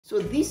So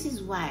this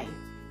is why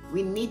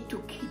we need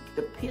to keep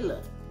the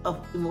pillar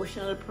of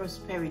emotional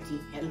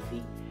prosperity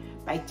healthy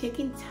by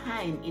taking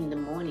time in the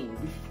morning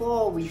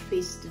before we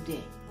face the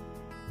day.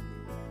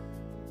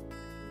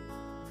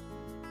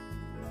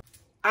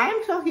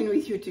 I'm talking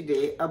with you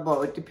today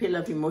about the pillar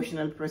of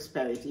emotional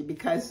prosperity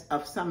because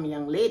of some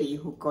young lady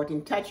who got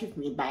in touch with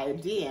me by a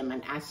DM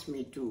and asked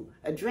me to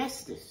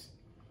address this.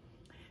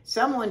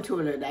 Someone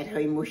told her that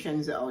her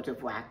emotions are out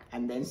of whack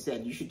and then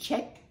said, you should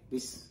check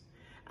this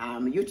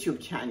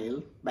YouTube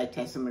channel by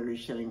Tessa-Marie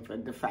showing for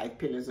the 5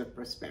 pillars of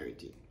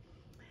prosperity.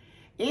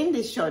 In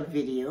this short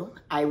video,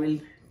 I will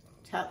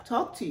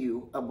talk to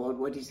you about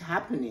what is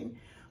happening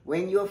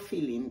when you're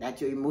feeling that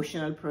your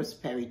emotional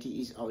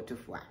prosperity is out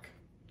of whack.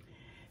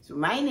 So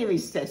my name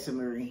is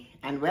Tessa-Marie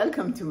and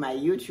welcome to my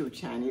YouTube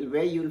channel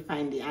where you'll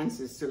find the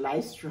answers to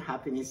life's true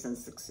happiness and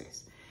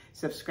success.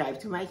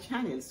 Subscribe to my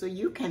channel so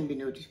you can be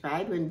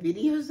notified when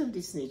videos of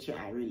this nature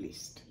are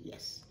released.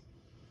 Yes.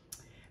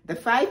 The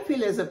 5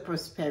 pillars of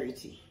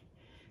prosperity.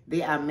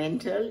 They are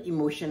mental,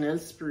 emotional,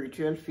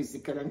 spiritual,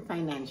 physical, and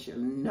financial.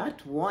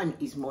 Not one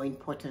is more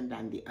important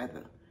than the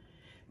other.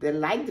 They're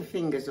like the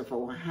fingers of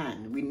our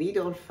hand. We need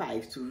all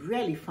 5 to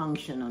really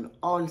function on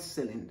all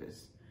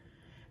cylinders.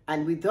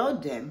 And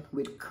without them,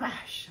 we'd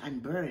crash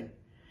and burn.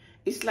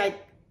 It's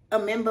like a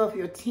member of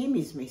your team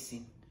is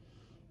missing.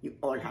 You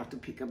all have to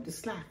pick up the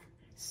slack.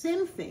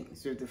 Same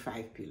things with the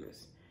 5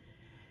 pillars.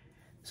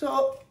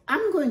 So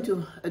I'm going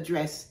to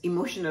address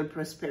emotional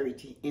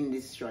prosperity in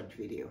this short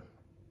video.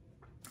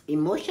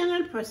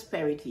 Emotional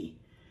prosperity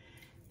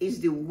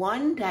is the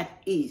one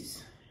that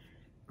is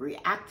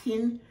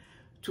reacting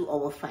to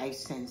our 5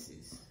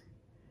 senses.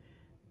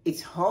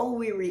 It's how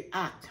we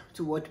react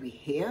to what we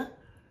hear,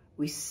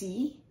 we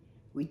see,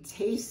 we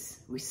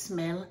taste, we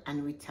smell,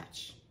 and we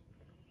touch.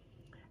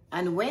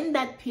 And when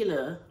that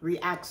pillar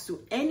reacts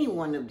to any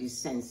one of these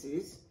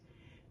senses,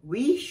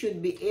 we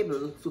should be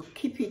able to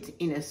keep it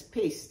in a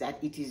space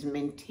that it is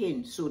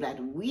maintained so that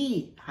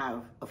we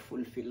have a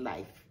fulfilled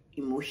life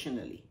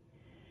emotionally.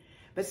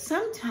 But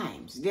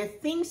sometimes there are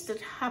things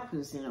that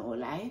happens in our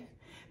life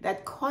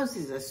that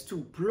causes us to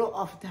blow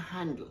off the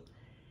handle.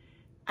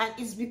 And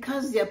it's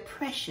because there are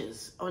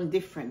pressures on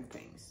different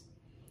things.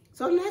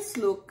 So let's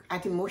look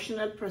at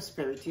emotional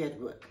prosperity at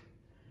work.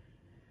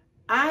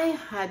 I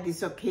had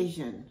this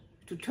occasion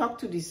to talk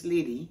to this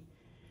lady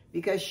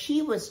because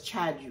she was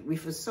charged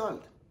with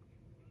assault.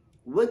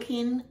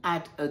 Working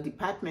at a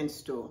department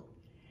store,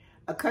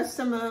 a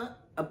customer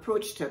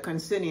approached her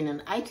concerning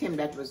an item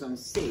that was on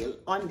sale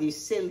on the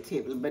sale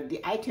table, but the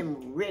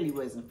item really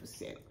wasn't for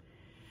sale.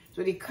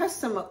 So the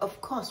customer,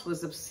 of course,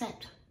 was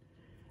upset,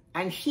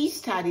 and she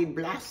started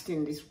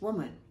blasting this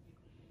woman.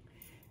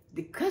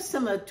 The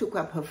customer took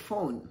up her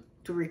phone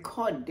to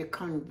record the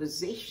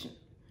conversation.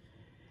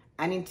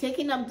 And in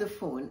taking up the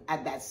phone,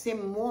 at that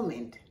same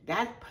moment,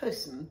 that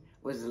person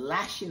was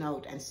lashing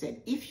out and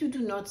said, if you do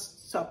not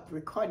stop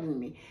recording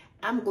me,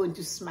 I'm going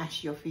to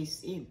smash your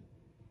face in.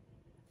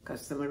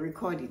 Customer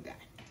recorded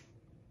that.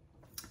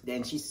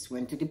 Then she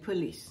went to the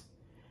police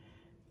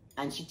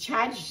and she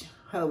charged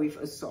her with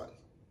assault.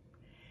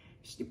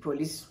 The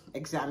police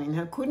examined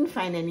her, couldn't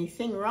find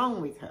anything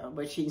wrong with her,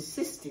 but she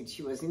insisted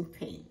she was in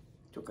pain.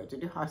 Took her to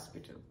the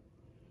hospital.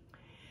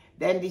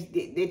 Then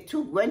they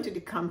went to the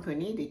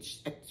company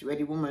where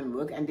the woman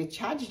worked, and they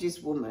charged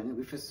this woman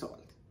with assault.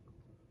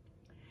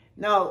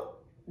 Now,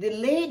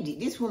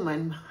 this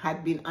woman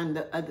had been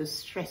under other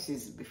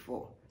stresses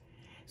before.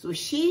 So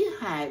she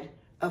had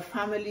a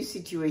family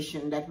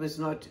situation that was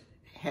not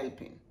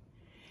helping.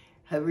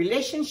 Her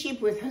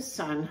relationship with her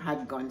son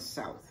had gone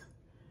south.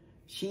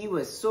 She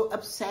was so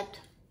upset,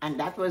 and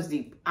that was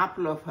the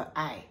apple of her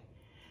eye.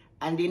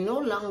 And they no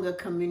longer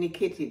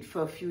communicated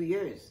for a few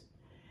years.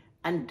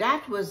 And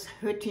that was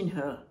hurting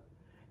her.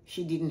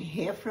 She didn't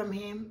hear from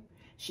him.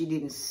 She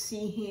didn't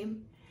see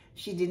him.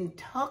 She didn't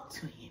talk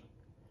to him.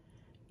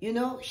 You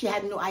know, she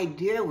had no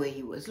idea where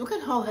he was. Look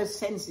at how her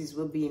senses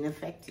were being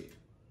affected.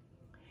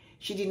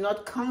 She did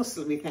not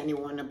counsel with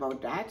anyone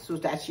about that so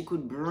that she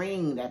could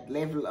bring that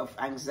level of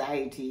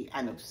anxiety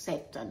and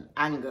upset and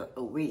anger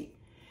away.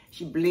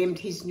 She blamed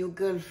his new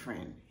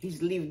girlfriend,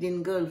 his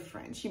lived-in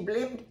girlfriend. She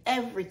blamed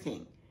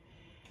everything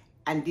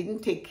and didn't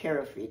take care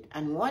of it.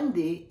 And one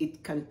day,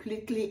 it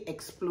completely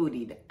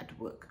exploded at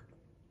work.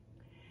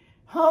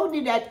 How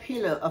did that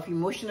pillar of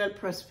emotional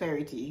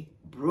prosperity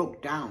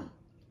broke down?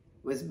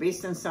 Was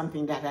based on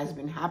something that has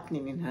been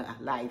happening in her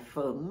life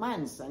for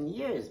months and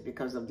years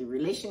because of the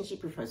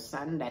relationship with her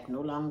son that no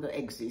longer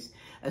exists,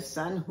 a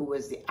son who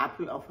was the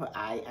apple of her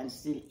eye and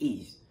still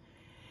is.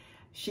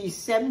 She's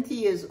 70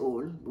 years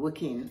old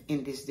working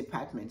in this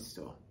department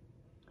store.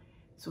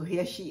 So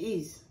here she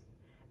is.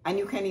 And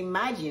you can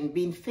imagine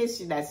being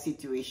faced with that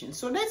situation.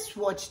 So let's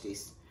watch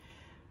this.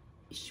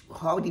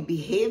 How the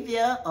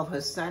behavior of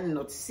her son,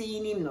 not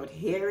seeing him, not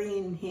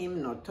hearing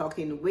him, not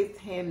talking with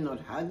him,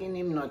 not hugging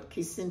him, not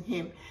kissing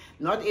him,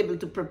 not able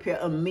to prepare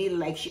a meal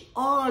like she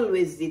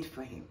always did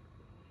for him.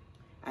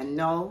 And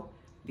now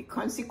the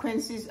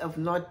consequences of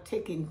not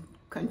taking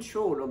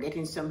control or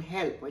getting some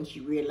help when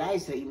she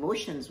realized her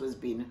emotions was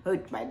being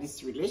hurt by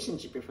this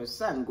relationship with her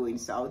son going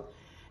south,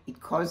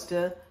 it caused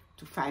her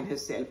to find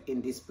herself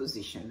in this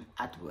position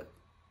at work.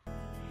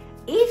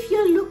 If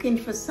you're looking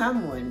for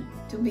someone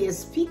to be a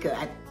speaker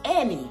at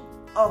any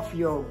of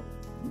your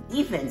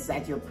events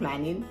that you're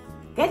planning,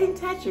 get in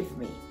touch with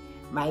me.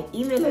 My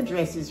email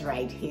address is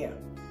right here,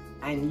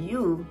 and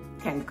you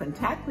can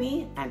contact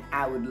me, and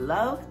I would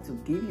love to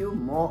give you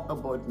more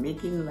about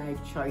making life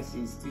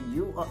choices to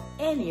you or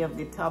any of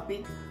the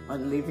topic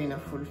on living a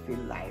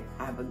fulfilled life.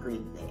 Have a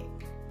great day.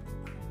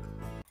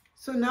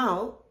 So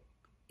now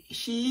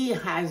she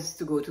has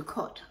to go to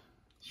court.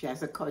 She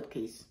has a court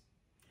case.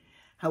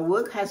 Her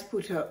work has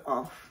put her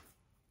off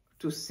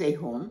to stay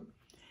home,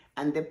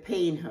 and they're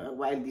paying her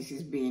while this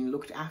is being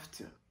looked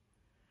after.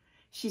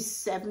 She's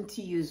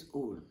 70 years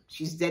old.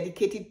 She's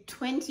dedicated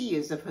 20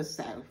 years of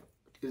herself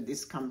to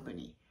this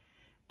company,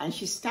 and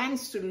she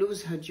stands to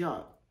lose her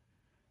job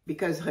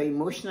because her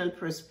emotional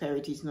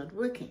prosperity is not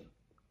working.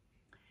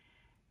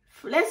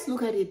 Let's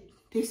look at it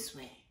this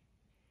way.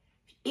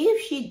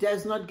 If she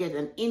does not get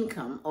an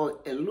income or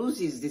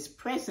loses this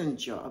present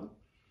job,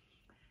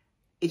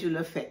 it will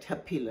affect her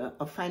pillar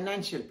of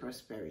financial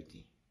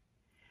prosperity.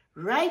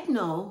 Right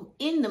now,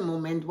 in the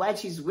moment, while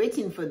she's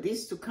waiting for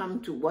this to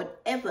come to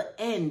whatever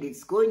end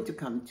it's going to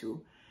come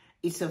to,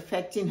 it's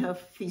affecting her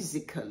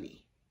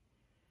physically,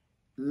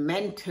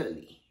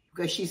 mentally,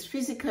 because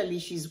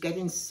she's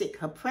getting sick.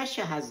 Her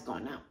pressure has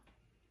gone up.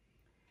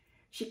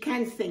 She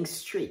can't think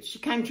straight. She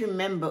can't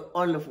remember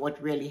all of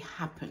what really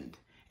happened,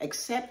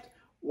 except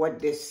what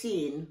they're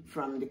seeing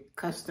from the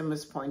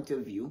customer's point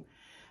of view,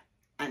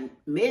 and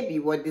maybe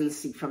what they'll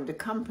see from the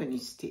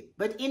company's tip.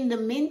 But in the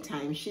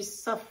meantime,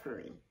 she's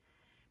suffering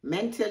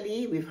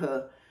mentally with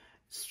her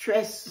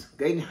stress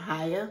going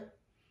higher.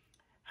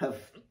 Her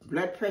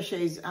blood pressure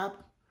is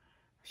up.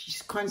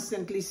 She's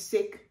constantly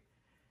sick,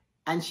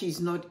 and she's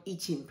not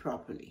eating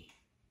properly.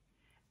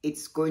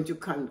 It's going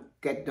to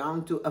get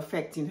down to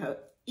affecting her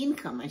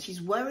income, and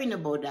she's worrying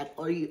about that,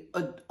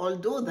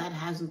 although that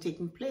hasn't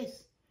taken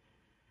place.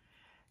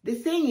 The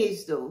thing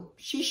is, though,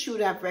 she should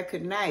have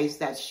recognized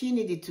that she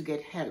needed to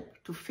get help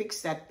to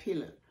fix that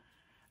pillar,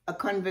 a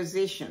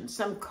conversation,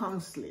 some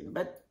counseling,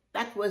 but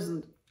that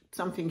wasn't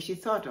something she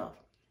thought of.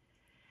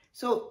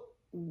 So,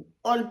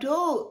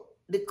 although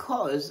the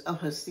cause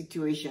of her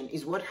situation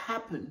is what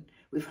happened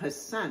with her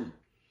son,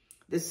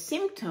 the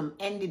symptom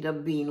ended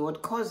up being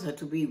what caused her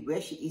to be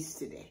where she is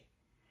today.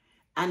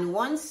 And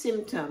one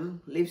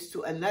symptom leads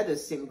to another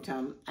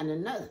symptom and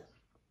another.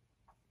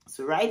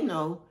 So right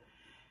now,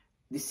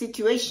 the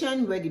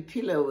situation where the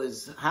pillar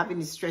was having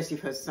the stress with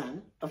her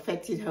son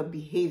affected her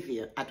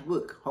behavior at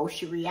work, how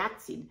she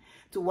reacted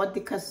to what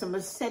the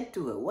customer said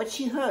to her, what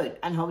she heard,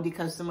 and how the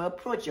customer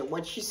approached her,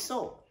 what she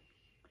saw.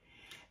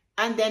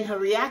 And then her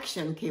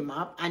reaction came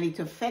up, and it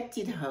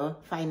affected her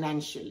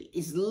financially.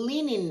 It's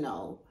leaning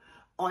now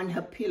on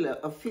her pillar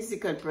of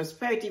physical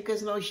prosperity,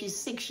 because now she's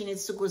sick. She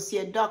needs to go see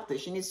a doctor.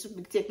 She needs to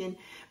be taking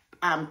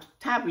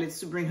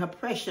tablets to bring her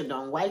pressure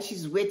down while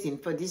she's waiting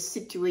for this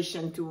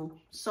situation to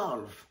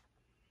solve.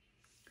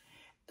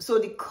 So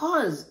the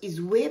cause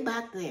is way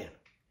back there.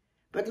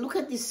 But look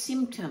at the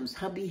symptoms,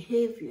 her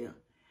behavior,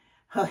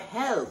 her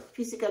health.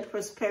 Physical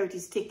prosperity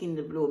is taking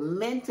the blow.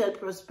 Mental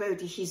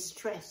prosperity, she's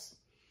stressed.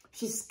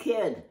 She's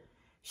scared.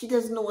 She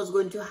doesn't know what's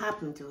going to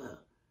happen to her.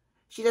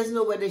 She doesn't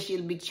know whether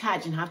she'll be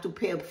charged and have to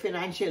pay a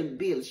financial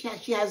bill.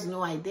 She has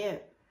no idea.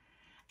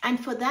 And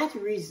for that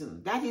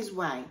reason, that is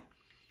why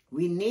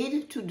we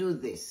need to do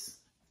this.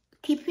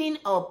 Keeping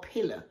our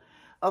pillar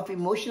of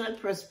emotional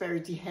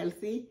prosperity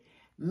healthy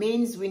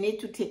means we need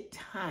to take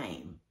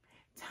time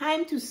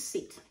to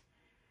sit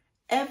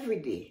every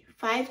day,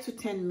 5 to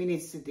 10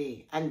 minutes a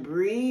day, and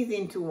breathe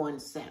into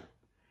oneself.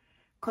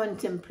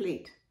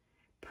 Contemplate,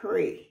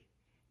 pray,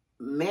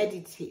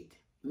 meditate,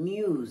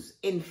 muse,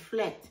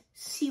 inflect,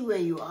 see where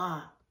you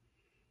are.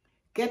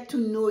 Get to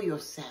know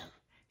yourself.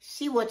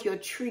 See what your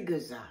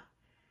triggers are.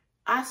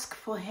 Ask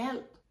for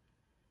help.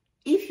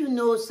 If you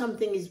know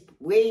something is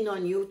weighing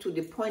on you to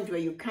the point where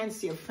you can't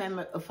see a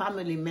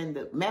family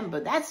member,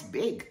 that's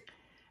big.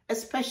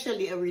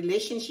 Especially a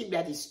relationship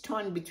that is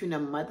torn between a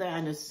mother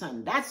and a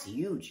son. That's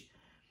huge.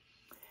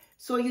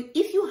 So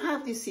if you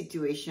have this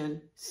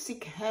situation,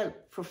 seek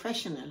help,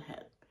 professional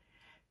help.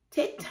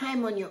 Take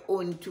time on your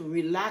own to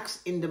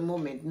relax in the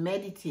moment,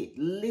 meditate,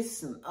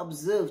 listen,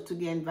 observe to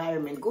the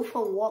environment, go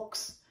for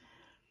walks,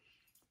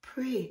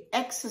 pray,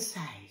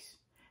 exercise,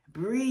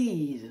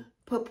 breathe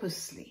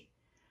purposely.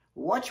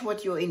 Watch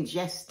what you're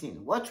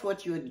ingesting, watch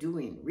what you're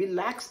doing,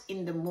 relax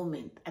in the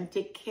moment and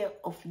take care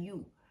of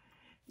you.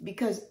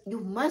 Because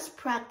you must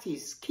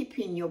practice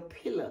keeping your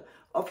pillar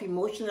of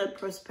emotional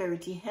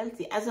prosperity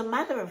healthy. As a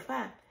matter of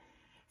fact,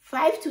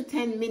 5 to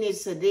 10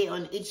 minutes a day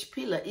on each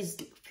pillar is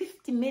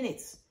 50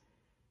 minutes.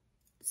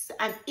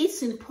 And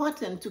it's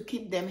important to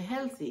keep them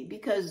healthy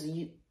because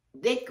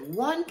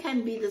one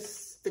can be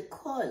the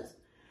cause,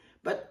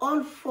 but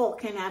all 4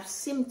 can have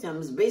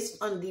symptoms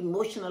based on the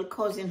emotional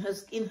cause in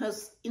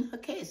her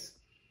case.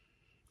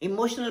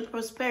 Emotional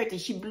prosperity,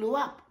 she blew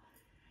up.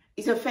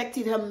 It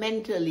affected her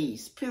mentally,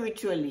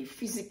 spiritually,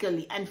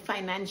 physically, and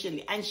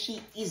financially. And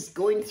she is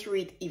going through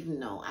it even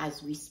now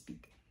as we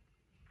speak.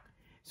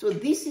 So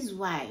this is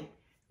why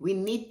we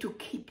need to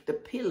keep the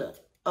pillar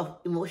of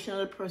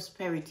emotional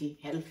prosperity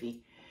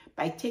healthy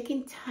by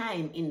taking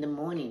time in the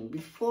morning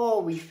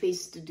before we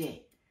face the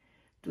day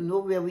to know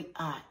where we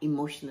are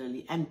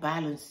emotionally and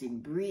balancing,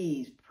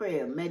 breathe,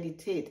 pray,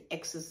 meditate,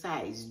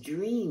 exercise,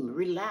 dream,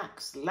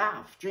 relax,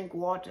 laugh, drink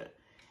water,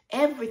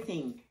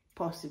 everything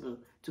possible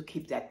to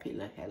keep that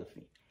pillar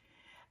healthy.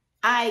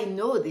 I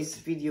know this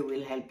video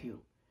will help you,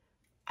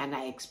 and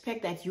I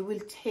expect that you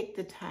will take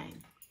the time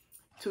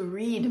to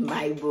read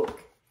my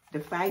book, The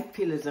 5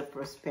 Pillars of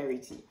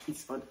Prosperity.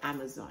 It's on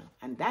Amazon,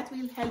 and that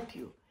will help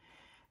you.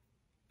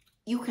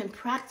 You can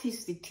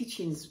practice the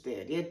teachings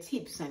there. There are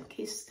tips and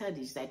case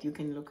studies that you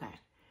can look at.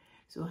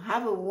 So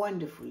have a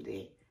wonderful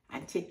day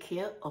and take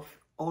care of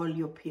all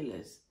your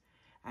pillars.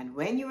 And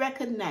when you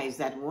recognize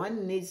that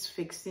one needs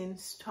fixing,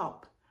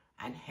 stop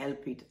and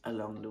help it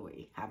along the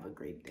way. Have a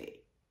great day.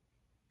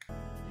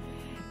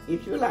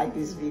 If you like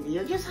this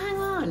video, just hang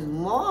on.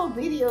 More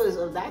videos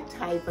of that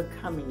type are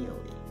coming your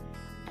way.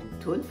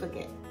 And don't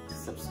forget to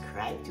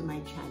subscribe to my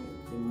channel.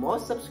 The more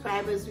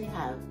subscribers we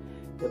have,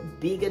 the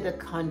bigger the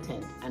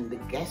content and the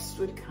guests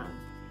will come.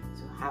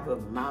 So have a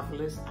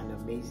marvelous and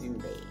amazing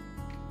day.